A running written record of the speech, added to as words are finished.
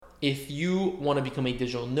if you want to become a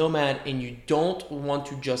digital nomad and you don't want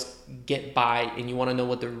to just get by and you want to know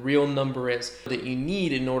what the real number is that you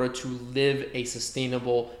need in order to live a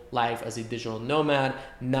sustainable life as a digital nomad,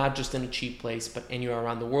 not just in a cheap place, but anywhere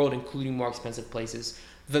around the world, including more expensive places,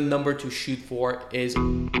 the number to shoot for is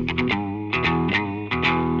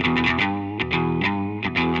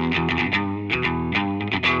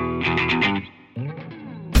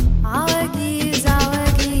عواجيز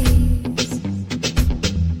عواجيز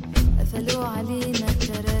قفلوا علينا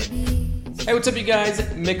الترابيز. Hey, what's up, you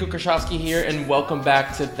guys? Mikko Krashowski here, and welcome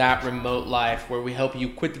back to That Remote Life, where we help you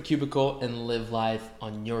quit the cubicle and live life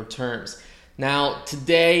on your terms. Now,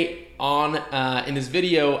 today in this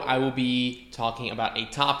video, I will be talking about a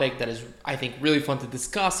topic that is, I think, really fun to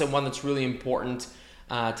discuss and one that's really important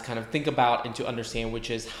to kind of think about and to understand, which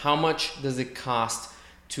is how much does it cost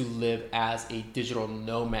to live as a digital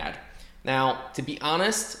nomad. Now, to be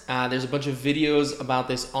honest, there's a bunch of videos about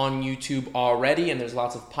this on YouTube already, and there's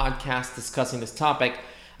lots of podcasts discussing this topic.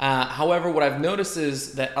 However, what I've noticed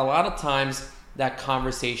is that a lot of times that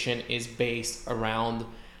conversation is based around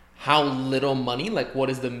how little money, like what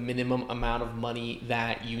is the minimum amount of money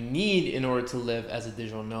that you need in order to live as a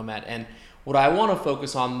digital nomad. And what I want to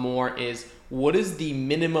focus on more is what is the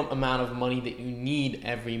minimum amount of money that you need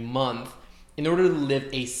every month in order to live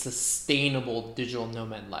a sustainable digital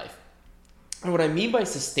nomad life. And what I mean by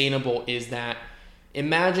sustainable is that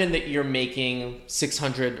imagine that you're making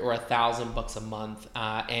 600 or $1,000 a month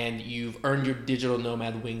and you've earned your digital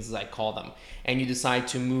nomad wings, as I call them, and you decide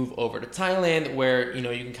to move over to Thailand where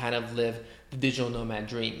you can kind of live the digital nomad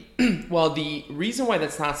dream. Well, the reason why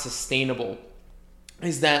that's not sustainable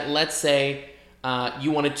is that, let's say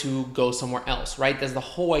you wanted to go somewhere else, right? That's the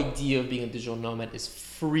whole idea of being a digital nomad is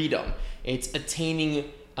freedom. It's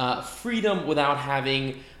attaining freedom without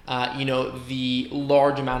having the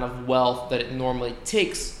large amount of wealth that it normally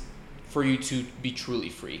takes for you to be truly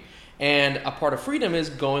free. And a part of freedom is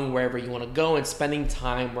going wherever you want to go and spending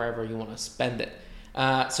time wherever you want to spend it.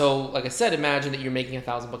 So like I said, imagine that you're making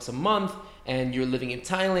 $1,000 a month and you're living in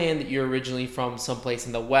Thailand. You're originally from someplace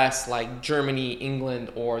in the West like Germany,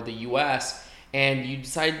 England, or the US, and you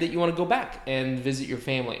decide that you want to go back and visit your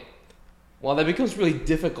family. Well, that becomes really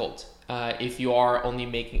difficult if you are only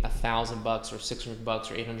making $1,000 or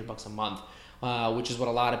 $600 or $800 a month, which is what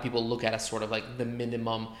a lot of people look at as sort of like the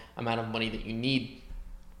minimum amount of money that you need.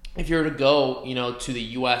 If you were to go, to the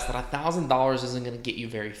US, that $1,000 isn't going to get you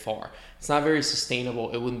very far. It's not very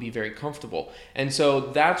sustainable. It wouldn't be very comfortable. And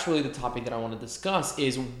so that's really the topic that I want to discuss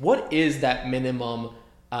is what is that minimum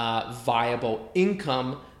viable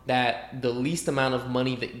income, that the least amount of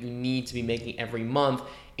money that you need to be making every month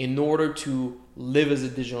in order to live as a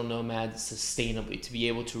digital nomad sustainably, to be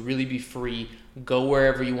able to really be free, go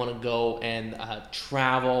wherever you want to go and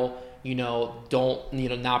travel,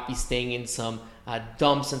 not be staying in some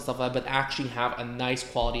dumps and stuff like that, but actually have a nice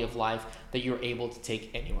quality of life that you're able to take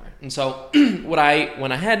anywhere. And so what I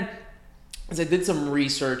went ahead is I did some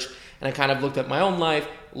research and I kind of looked at my own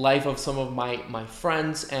life of some of my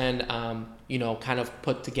friends, and kind of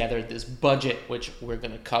put together this budget, which we're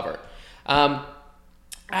going to cover.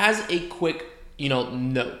 As a quick,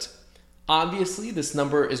 note, obviously this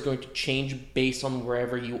number is going to change based on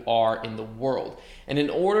wherever you are in the world. And in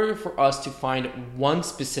order for us to find one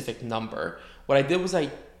specific number, what I did was I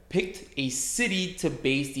picked a city to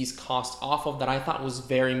base these costs off of that I thought was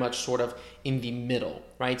very much sort of in the middle,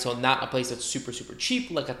 right? So not a place that's super, super cheap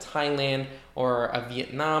like a Thailand or a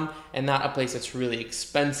Vietnam, and not a place that's really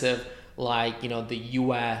expensive like, the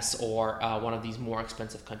US or one of these more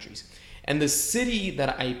expensive countries. And the city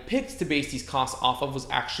that I picked to base these costs off of was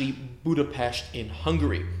actually Budapest in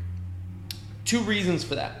Hungary. Two reasons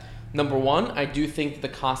for that. Number one, I do think that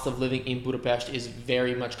the cost of living in Budapest is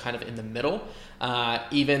very much kind of in the middle,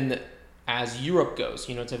 even as Europe goes.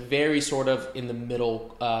 It's a very sort of in the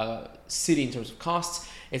middle city in terms of costs.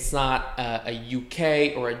 It's not a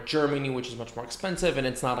UK or a Germany, which is much more expensive, and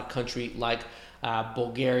it's not a country like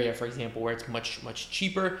Bulgaria, for example, where it's much, much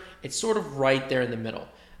cheaper. It's sort of right there in the middle.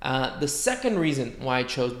 The second reason why I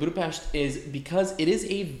chose Budapest is because it is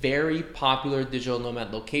a very popular digital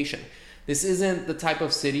nomad location. This isn't the type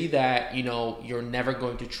of city that, you're never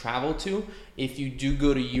going to travel to. If you do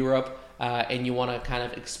go to Europe and you want to kind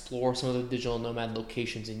of explore some of the digital nomad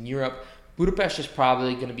locations in Europe, Budapest is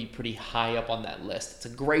probably going to be pretty high up on that list. It's a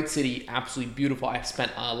great city, absolutely beautiful. I've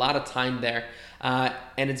spent a lot of time there.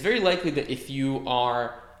 And it's very likely that if you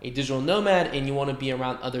are a digital nomad and you want to be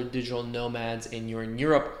around other digital nomads and you're in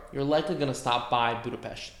Europe, you're likely going to stop by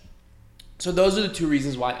Budapest. So those are the two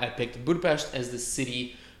reasons why I picked Budapest as the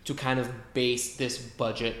city to kind of base this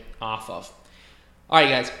budget off of. All right,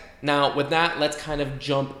 guys. Now, with that, let's kind of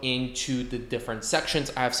jump into the different sections.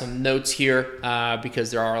 I have some notes here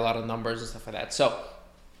because there are a lot of numbers and stuff like that. So,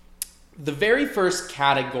 the very first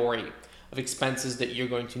category of expenses that you're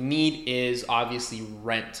going to need is obviously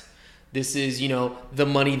rent. This is, the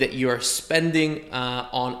money that you are spending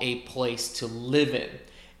on a place to live in.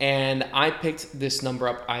 And I picked this number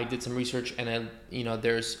up. I did some research, and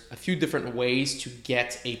there's a few different ways to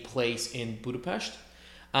get a place in Budapest.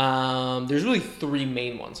 There's really three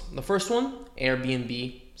main ones. The first one,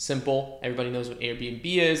 Airbnb, simple. Everybody knows what Airbnb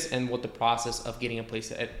is and what the process of getting a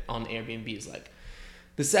place on Airbnb is like.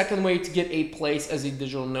 The second way to get a place as a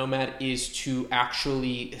digital nomad is to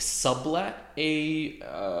actually sublet a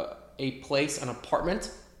place, an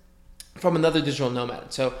apartment, from another digital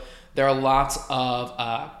nomad. So there are lots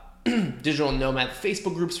of digital nomad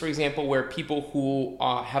Facebook groups, for example, where people who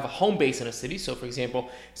have a home base in a city. So, for example,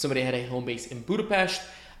 somebody had a home base in Budapest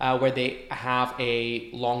where they have a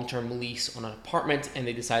long-term lease on an apartment and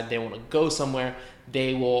they decide they want to go somewhere.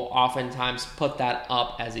 They will oftentimes put that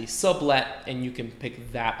up as a sublet and you can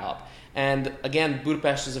pick that up. And again,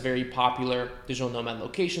 Budapest is a very popular digital nomad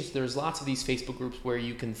location. So there's lots of these Facebook groups where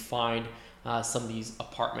you can find some of these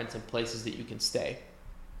apartments and places that you can stay.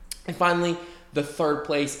 And finally, the third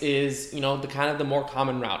place is, the more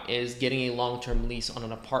common route is getting a long-term lease on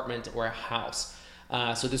an apartment or a house.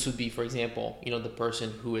 So this would be, for example, the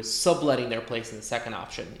person who is subletting their place in the second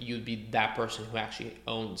option. You'd be that person who actually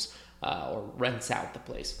owns or rents out the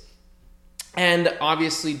place. And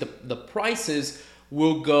obviously the prices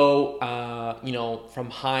will go, from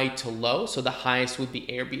high to low. So the highest would be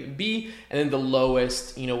Airbnb, and then the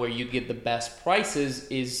lowest, where you get the best prices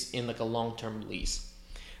is in like a long-term lease.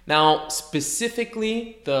 Now,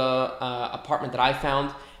 specifically the apartment that I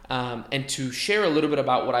found, and to share a little bit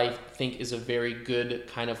about what I think is a very good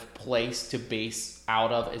kind of place to base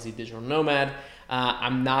out of as a digital nomad.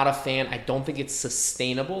 I'm not a fan. I don't think it's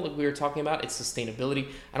sustainable, like we were talking about. It's sustainability.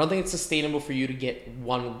 I don't think it's sustainable for you to get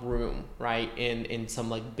one room, right, in some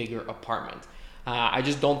like bigger apartment. I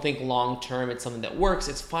just don't think long-term it's something that works.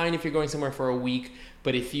 It's fine if you're going somewhere for a week,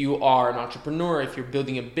 but if you are an entrepreneur, if you're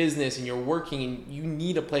building a business and you're working, and you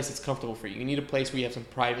need a place that's comfortable for you. You need a place where you have some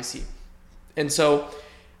privacy. And so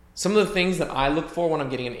some of the things that I look for when I'm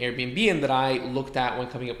getting an Airbnb and that I looked at when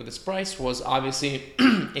coming up with this price was obviously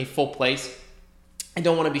a full place. I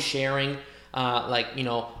don't want to be sharing, I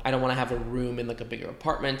don't want to have a room in like a bigger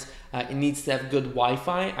apartment. It needs to have good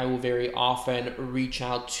Wi-Fi. I will very often reach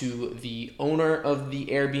out to the owner of the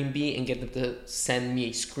Airbnb and get them to send me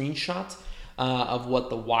a screenshot of what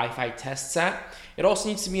the Wi-Fi tests at. It also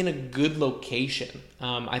needs to be in a good location.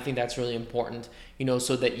 I think that's really important,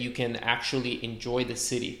 so that you can actually enjoy the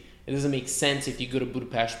city. It doesn't make sense if you go to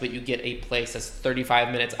Budapest, but you get a place that's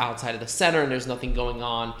 35 minutes outside of the center and there's nothing going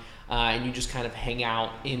on, and you just kind of hang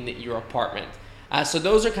out in your apartment. So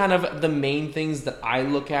those are kind of the main things that I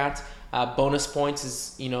look at. Bonus points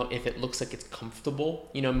is, if it looks like it's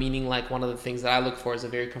comfortable, meaning like one of the things that I look for is a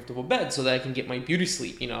very comfortable bed so that I can get my beauty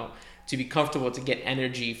sleep, to be comfortable, to get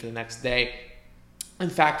energy for the next day. In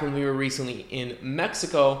fact, when we were recently in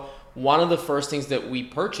Mexico, one of the first things that we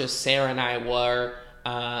purchased, Sarah and I, were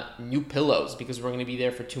new pillows because we're going to be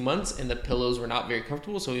there for 2 months and the pillows were not very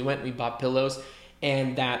comfortable. So we bought pillows,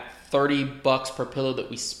 and that $30 per pillow that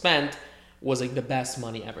we spent was like the best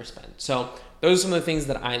money ever spent. So those are some of the things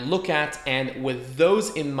that I look at. And with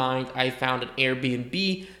those in mind, I found an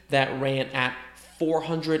Airbnb that ran at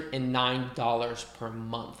 $409 per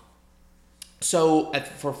month. So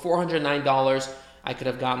for $409, I could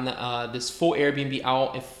have gotten this full Airbnb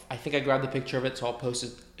out. I think I grabbed the picture of it, so I'll post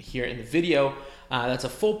it here in the video. That's a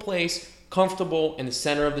full place, comfortable in the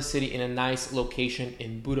center of the city in a nice location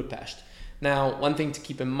in Budapest. Now, one thing to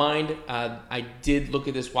keep in mind, I did look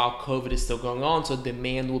at this while COVID is still going on, so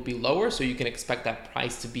demand will be lower, so you can expect that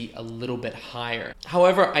price to be a little bit higher.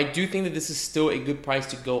 However, I do think that this is still a good price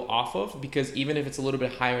to go off of, because even if it's a little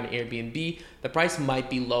bit higher in Airbnb, the price might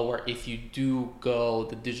be lower if you do go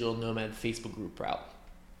the digital nomad Facebook group route.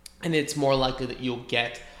 And it's more likely that you'll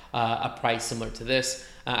get a price similar to this.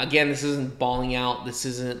 Again, this isn't balling out. This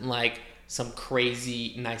isn't like some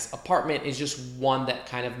crazy nice apartment. Is just one that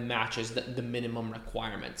kind of matches the minimum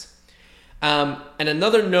requirements. And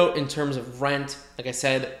another note in terms of rent, like I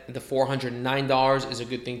said, the $409 is a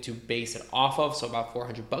good thing to base it off of, so about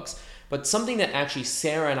 $400. But something that actually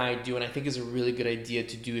Sarah and I do, and I think is a really good idea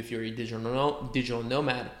to do if you're a digital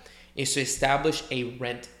nomad, is to establish a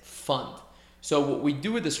rent fund. So what we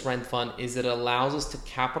do with this rent fund is it allows us to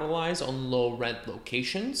capitalize on low rent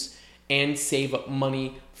locations and save up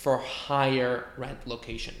money for higher rent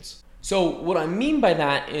locations. So what I mean by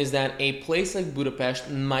that is that a place like Budapest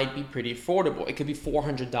might be pretty affordable. It could be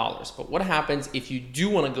 $400. But what happens if you do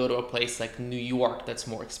want to go to a place like New York that's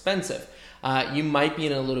more expensive? You might be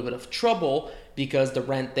in a little bit of trouble because the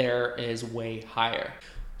rent there is way higher.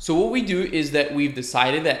 So what we do is that we've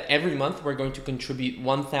decided that every month we're going to contribute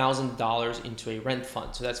 $1,000 into a rent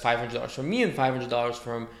fund. So that's $500 from me and $500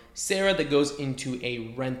 from Sarah that goes into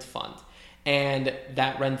a rent fund. And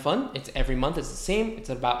that rent fund, it's every month, it's the same, it's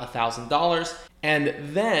about $1,000. And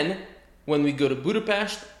then when we go to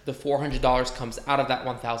Budapest, the $400 comes out of that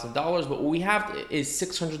 $1,000, but what we have is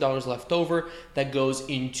 $600 left over that goes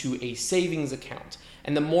into a savings account.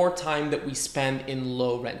 And the more time that we spend in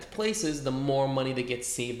low rent places, the more money that gets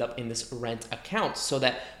saved up in this rent account, so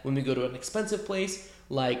that when we go to an expensive place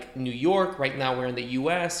like New York, right now we're in the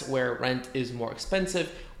US where rent is more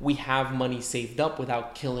expensive, we have money saved up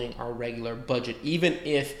without killing our regular budget, even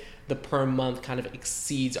if the per month kind of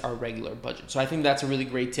exceeds our regular budget. So I think that's a really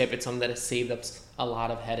great tip. It's something that has saved us a lot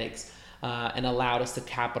of headaches and allowed us to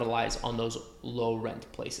capitalize on those low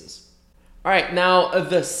rent places. All right, now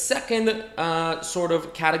the second sort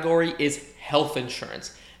of category is health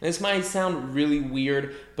insurance. And this might sound really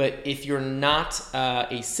weird, but if you're not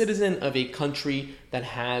a citizen of a country that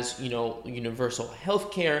has, universal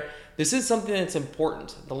health care, this is something that's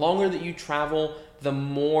important. The longer that you travel, the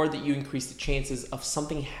more that you increase the chances of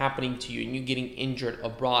something happening to you and you getting injured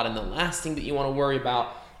abroad. And the last thing that you want to worry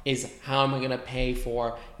about is how am I going to pay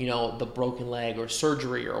for, the broken leg or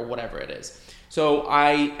surgery or whatever it is. So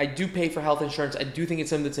I do pay for health insurance. I do think it's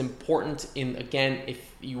something that's important again,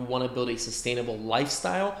 if you want to build a sustainable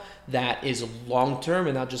lifestyle that is long-term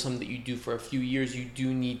and not just something that you do for a few years, you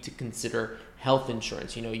do need to consider health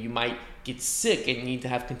insurance. You might get sick and you need to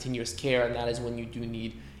have continuous care, and that is when you do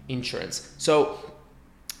need insurance. So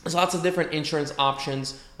there's lots of different insurance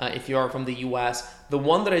options if you are from the US. The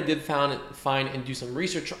one that I did find and do some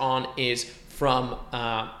research on is from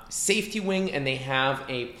Safety Wing, and they have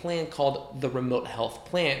a plan called the Remote Health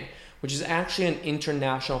Plan, which is actually an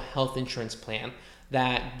international health insurance plan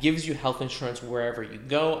that gives you health insurance wherever you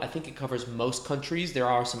go. I think it covers most countries. There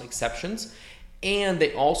are some exceptions. And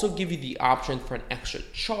they also give you the option for an extra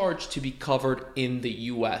charge to be covered in the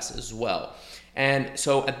US as well. And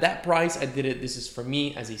so at that price, I did it. This is for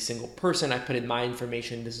me as a single person. I put in my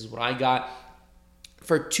information. This is what I got.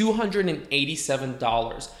 For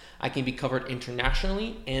 $287, I can be covered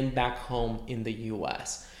internationally and back home in the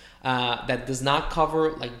US. That does not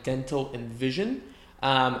cover like dental and vision.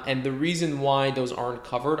 And the reason why those aren't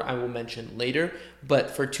covered, I will mention later. But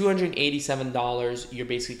for $287, you're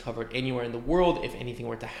basically covered anywhere in the world if anything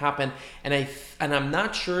were to happen. And I'm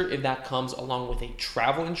not sure if that comes along with a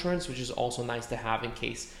travel insurance, which is also nice to have in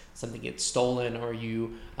case something gets stolen or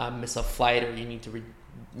you miss a flight or you need to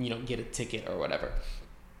get a ticket or whatever.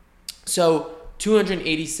 So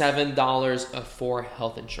 $287 for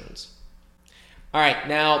health insurance. All right,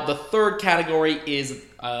 now the third category is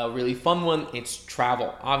a really fun one. It's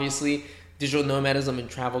travel. Obviously, digital nomadism and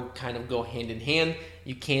travel kind of go hand in hand.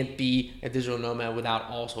 You can't be a digital nomad without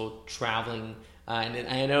also traveling. And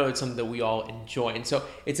I know it's something that we all enjoy. And so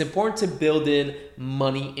it's important to build in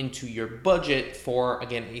money into your budget for,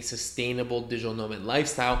 again, a sustainable digital nomad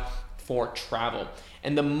lifestyle for travel.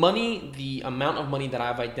 And the amount of money that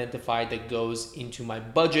I've identified that goes into my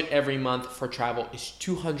budget every month for travel is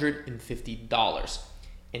 $250.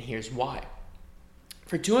 And here's why.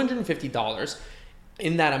 For $250,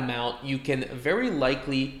 in that amount, you can very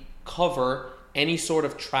likely cover any sort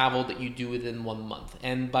of travel that you do within 1 month.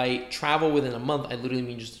 And by travel within a month, I literally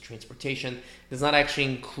mean just the transportation. It does not actually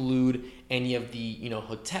include any of the,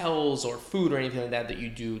 hotels or food or anything like that you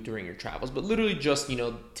do during your travels, but literally just,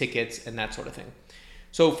 tickets and that sort of thing.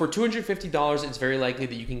 So for $250, it's very likely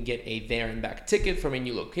that you can get a there and back ticket from a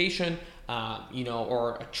new location,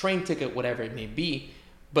 or a train ticket, whatever it may be.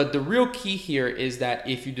 But the real key here is that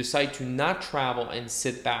if you decide to not travel and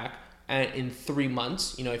sit back in 3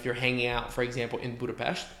 months, if you're hanging out, for example, in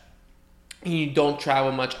Budapest, and you don't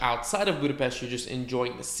travel much outside of Budapest, you're just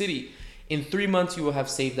enjoying the city, in 3 months you will have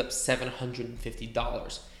saved up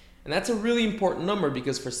 $750. And that's a really important number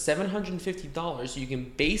because for $750, you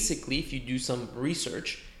can basically, if you do some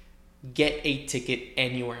research, get a ticket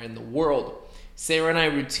anywhere in the world. Sarah and I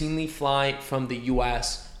routinely fly from the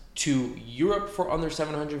US to Europe for under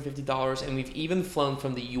 $750, and we've even flown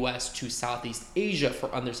from the US to Southeast Asia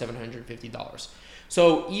for under $750.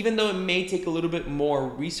 So even though it may take a little bit more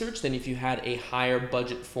research than if you had a higher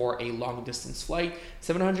budget for a long distance flight,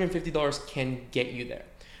 $750 can get you there.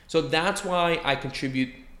 So that's why I contribute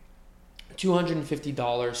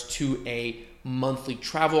 $250 to a monthly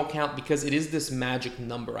travel account, because it is this magic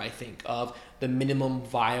number, I think, of the minimum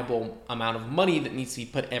viable amount of money that needs to be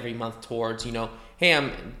put every month towards, hey,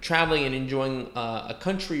 I'm traveling and enjoying a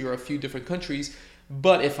country or a few different countries,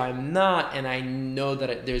 but if I'm not, and I know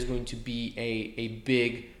that there's going to be a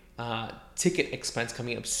big ticket expense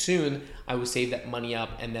coming up soon, I would save that money up,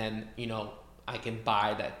 and then, I can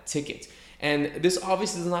buy that ticket. And this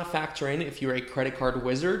obviously does not factor in if you're a credit card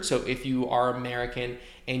wizard. So if you are American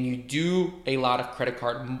and you do a lot of credit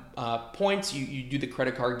card points, you do the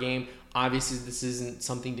credit card game, obviously this isn't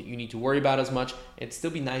something that you need to worry about as much. It'd still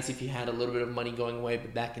be nice if you had a little bit of money going away,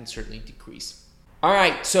 but that can certainly decrease. All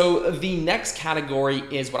right, so the next category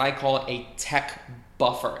is what I call a tech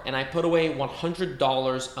buffer. And I put away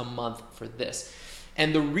 $100 a month for this.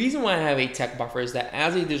 And the reason why I have a tech buffer is that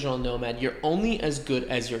as a digital nomad, you're only as good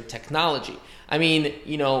as your technology. I mean,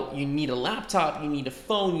 you need a laptop, you need a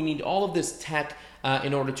phone, you need all of this tech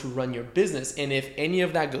in order to run your business. And if any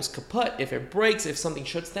of that goes kaput, if it breaks, if something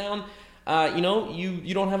shuts down,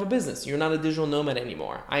 you don't have a business. You're not a digital nomad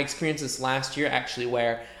anymore. I experienced this last year actually,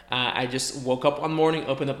 where I just woke up one morning,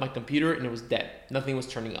 opened up my computer, and it was dead. Nothing was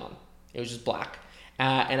turning on. It was just black.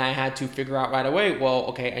 And I had to figure out right away, well,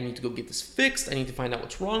 okay, I need to go get this fixed. I need to find out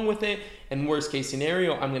what's wrong with it. And worst case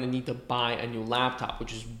scenario, I'm going to need to buy a new laptop,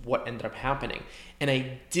 which is what ended up happening. And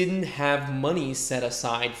I didn't have money set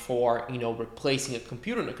aside for, replacing a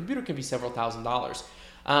computer. And a computer can be several $1,000s.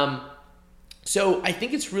 So I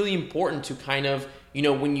think it's really important to kind of,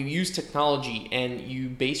 when you use technology and you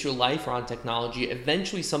base your life around technology,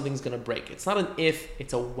 eventually something's going to break. It's not an if,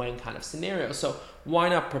 it's a when kind of scenario. So why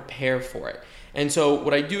not prepare for it? And so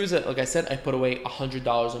what I do is that, like I said, I put away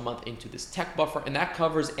 $100 a month into this tech buffer, and that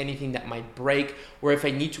covers anything that might break, or if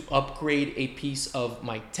I need to upgrade a piece of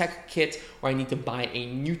my tech kit, or I need to buy a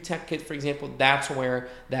new tech kit, for example, that's where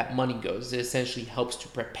that money goes. It essentially helps to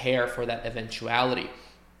prepare for that eventuality.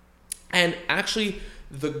 And actually,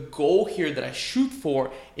 the goal here that I shoot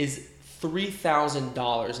for is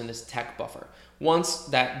 $3,000 in this tech buffer. Once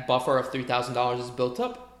that buffer of $3,000 is built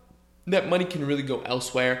up, that money can really go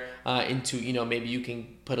elsewhere into, maybe you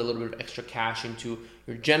can put a little bit of extra cash into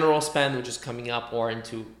your general spend, which is coming up, or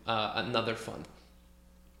into another fund.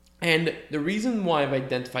 And the reason why I've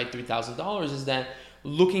identified $3,000 is that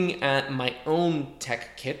looking at my own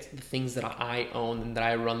tech kit, the things that I own and that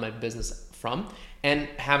I run my business from, and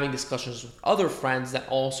having discussions with other friends that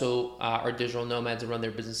also are digital nomads and run their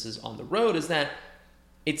businesses on the road, is that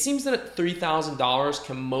it seems that $3,000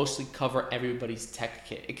 can mostly cover everybody's tech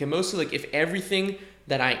kit. It can mostly, if everything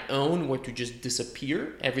that I own were to just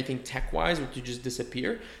disappear, everything tech-wise were to just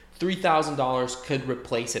disappear, $3,000 could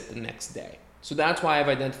replace it the next day. So that's why I've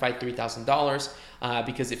identified $3,000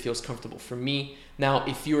 because it feels comfortable for me. Now,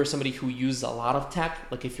 if you're somebody who uses a lot of tech,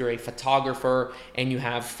 like if you're a photographer and you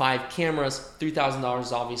have 5 cameras, $3,000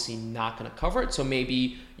 is obviously not going to cover it. So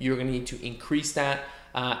maybe you're going to need to increase that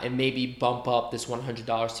and maybe bump up this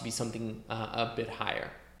 $100 to be something a bit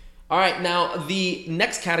higher. All right, now the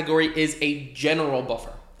next category is a general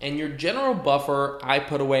buffer. And your general buffer, I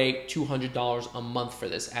put away $200 a month for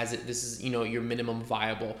this, as this is your minimum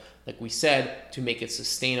viable, like we said, to make it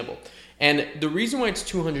sustainable. And the reason why it's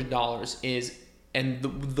 $200 is, and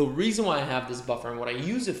the reason why I have this buffer and what I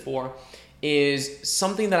use it for, is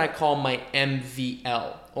something that I call my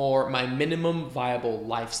MVL, or my minimum viable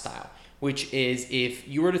lifestyle, which is if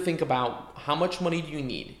you were to think about how much money do you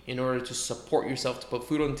need in order to support yourself, to put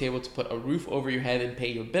food on the table, to put a roof over your head and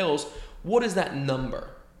pay your bills, what is that number,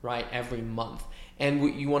 right, every month? And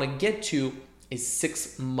what you want to get to is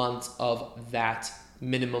 6 months of that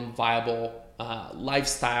minimum viable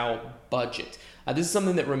lifestyle budget. This is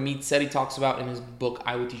something that Ramit Sethi talks about in his book,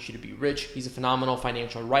 I Will Teach You to Be Rich. He's a phenomenal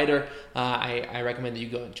financial writer. I recommend that you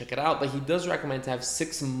go and check it out. But he does recommend to have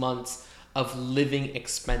 6 months of living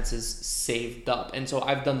expenses saved up. And so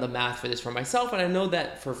I've done the math for this for myself, and I know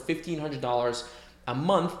that for $1,500 a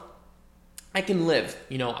month, I can live.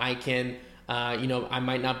 I can, I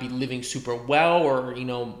might not be living super well, or,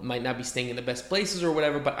 might not be staying in the best places or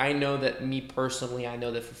whatever, but I know that me personally, I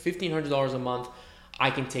know that for $1,500 a month,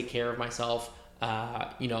 I can take care of myself.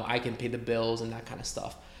 I can pay the bills and that kind of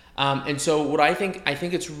stuff. And so what I think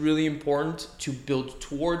it's really important to build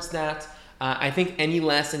towards that. I think any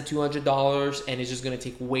less than $200, and it's just going to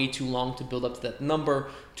take way too long to build up to that number.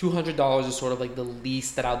 $200 is sort of like the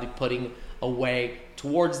least that I'll be putting away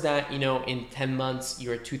towards that. In 10 months,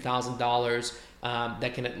 you're at $2,000.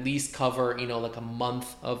 That can at least cover, like a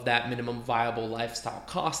month of that minimum viable lifestyle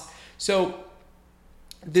cost. So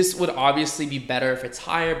this would obviously be better if it's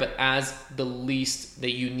higher, but as the least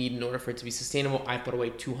that you need in order for it to be sustainable, I put away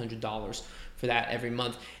 $200 for that every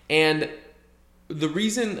month. And The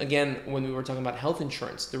reason, again, when we were talking about health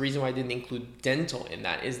insurance, the reason why I didn't include dental in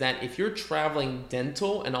that is that if you're traveling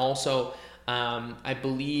dental and also, I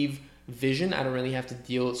believe, vision, I don't really have to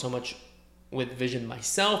deal so much with vision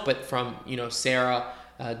myself, but from, Sarah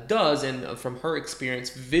does, and from her experience,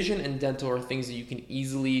 vision and dental are things that you can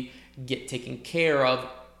easily get taken care of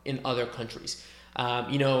in other countries.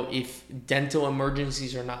 If dental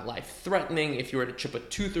emergencies are not life-threatening, if you were to chip a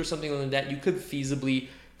tooth or something like that, you could feasibly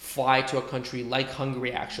fly to a country like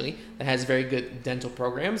Hungary, actually, that has very good dental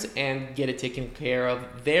programs and get it taken care of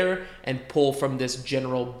there and pull from this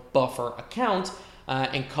general buffer account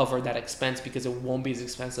and cover that expense because it won't be as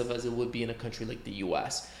expensive as it would be in a country like the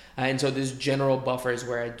US. And so this general buffer is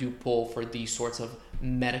where I do pull for these sorts of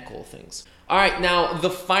medical things. All right, now the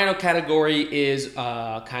final category is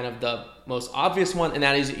kind of the most obvious one, and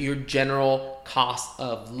that is your general cost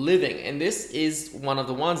of living. And this is one of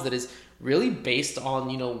the ones that is really based on,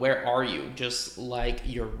 where are you, just like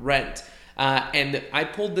your rent. And I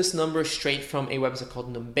pulled this number straight from a website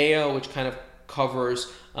called Numbeo, which kind of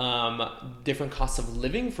covers different costs of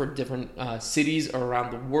living for different cities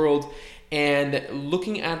around the world. And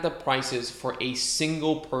looking at the prices for a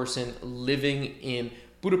single person living in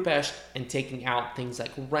Budapest and taking out things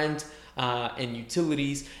like rent and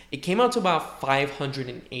utilities, it came out to about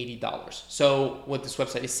 $580. So what this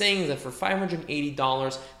website is saying is that for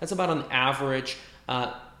 $580, that's about an average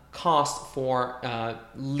cost for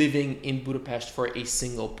living in Budapest for a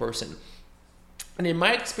single person. And in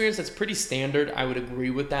my experience, that's pretty standard. I would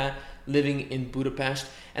agree with that, living in Budapest.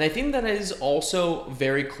 And I think that is also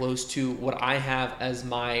very close to what I have as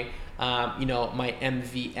my, my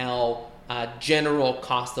MVL general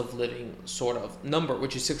cost of living sort of number,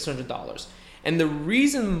 which is $600. And the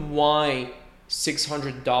reason why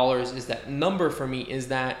 $600 is that number for me is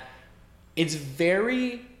that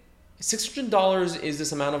 $600 is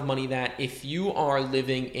this amount of money that if you are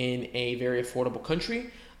living in a very affordable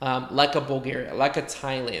country, like a Bulgaria, like a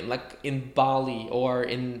Thailand, like in Bali, or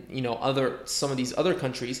in some of these other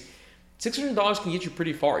countries, $600 can get you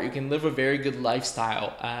pretty far. You can live a very good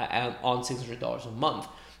lifestyle on $600 a month.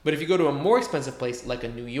 But if you go to a more expensive place like a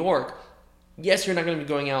New York, yes, you're not going to be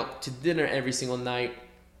going out to dinner every single night,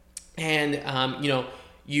 and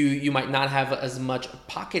you might not have as much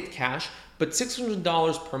pocket cash. But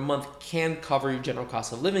 $600 per month can cover your general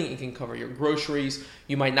cost of living. It can cover your groceries.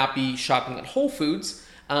 You might not be shopping at Whole Foods,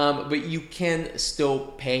 but you can still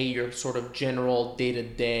pay your sort of general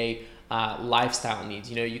day-to-day lifestyle needs.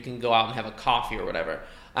 You can go out and have a coffee or whatever.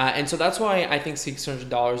 And so that's why I think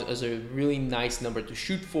 $600 is a really nice number to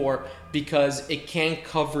shoot for, because it can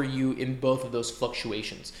cover you in both of those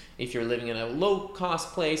fluctuations. If you're living in a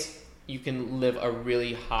low-cost place, you can live a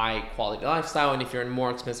really high-quality lifestyle. And if you're in a more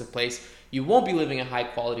expensive place, you won't be living a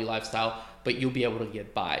high-quality lifestyle, but you'll be able to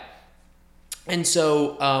get by. And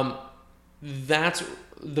so that's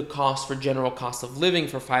the cost for general cost of living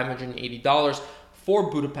for $580 for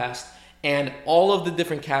Budapest. And all of the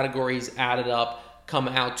different categories added up come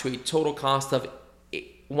out to a total cost of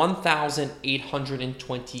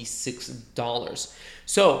 $1,826.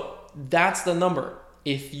 So that's the number.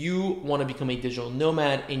 If you want to become a digital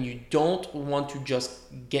nomad and you don't want to just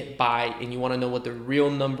get by and you want to know what the real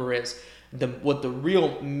number is, what the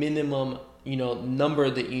real minimum number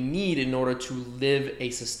that you need in order to live a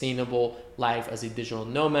sustainable life as a digital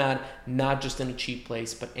nomad, not just in a cheap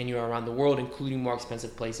place, but anywhere around the world, including more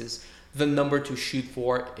expensive places, the number to shoot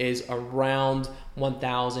for is around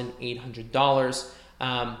 $1,800.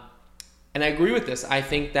 And I agree with this. I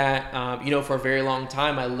think that, for a very long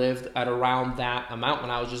time, I lived at around that amount when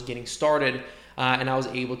I was just getting started, and I was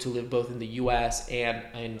able to live both in the US and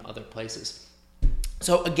in other places.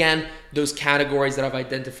 So again, those categories that I've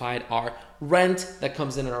identified are rent, that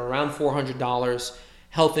comes in at around $400,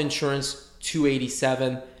 health insurance,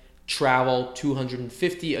 $287, travel,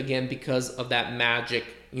 $250, again, because of that magic,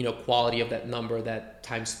 quality of that number, that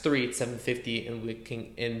times 3, it's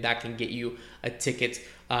 $750, and that can get you a ticket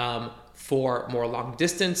for more long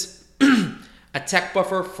distance. A tech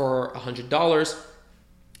buffer for $100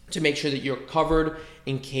 to make sure that you're covered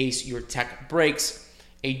in case your tech breaks.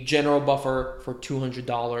 A general buffer for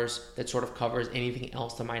 $200 that sort of covers anything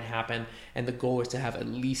else that might happen. And the goal is to have at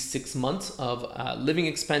least 6 months of living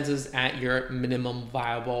expenses at your minimum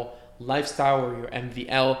viable lifestyle, or your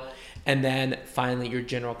MVL. And then finally, your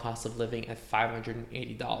general cost of living at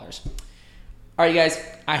 $580. All right, guys,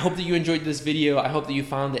 I hope that you enjoyed this video. I hope that you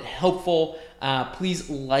found it helpful. Please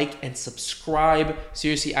like and subscribe.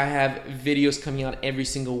 Seriously, I have videos coming out every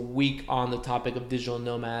single week on the topic of the digital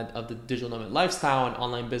nomad lifestyle and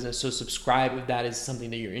online business. So subscribe if that is something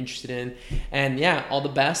that you're interested in. And yeah, all the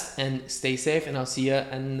best and stay safe, and I'll see you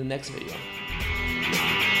in the next video.